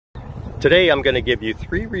Today I'm going to give you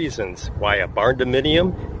 3 reasons why a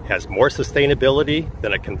Barndominium has more sustainability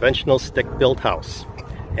than a conventional stick-built house.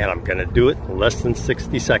 And I'm going to do it in less than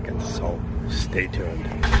 60 seconds, so stay tuned.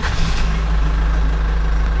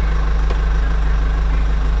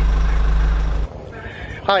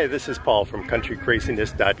 Hi, this is Paul from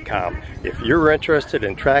CountryCraziness.com. If you're interested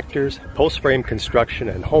in tractors, post-frame construction,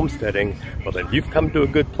 and homesteading, well then you've come to a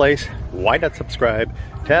good place. Why not subscribe,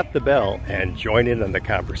 tap the bell, and join in on the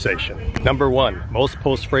conversation. Number 1, most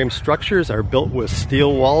post-frame structures are built with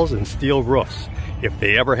steel walls and steel roofs. If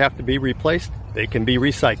they ever have to be replaced, they can be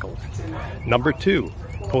recycled. Number 2,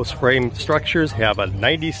 post-frame structures have a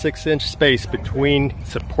 96-inch space between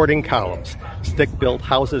supporting columns. Stick-built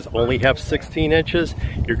houses only have 16 inches.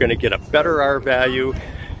 You're going to get a better R value,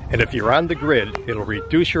 and if you're on the grid, it'll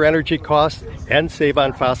reduce your energy costs and save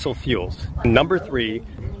on fossil fuels. Number 3,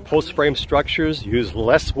 post-frame structures use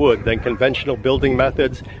less wood than conventional building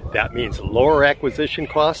methods. That means lower acquisition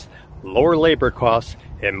costs, lower labor costs,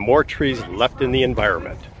 and more trees left in the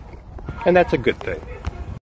environment. And that's a good thing.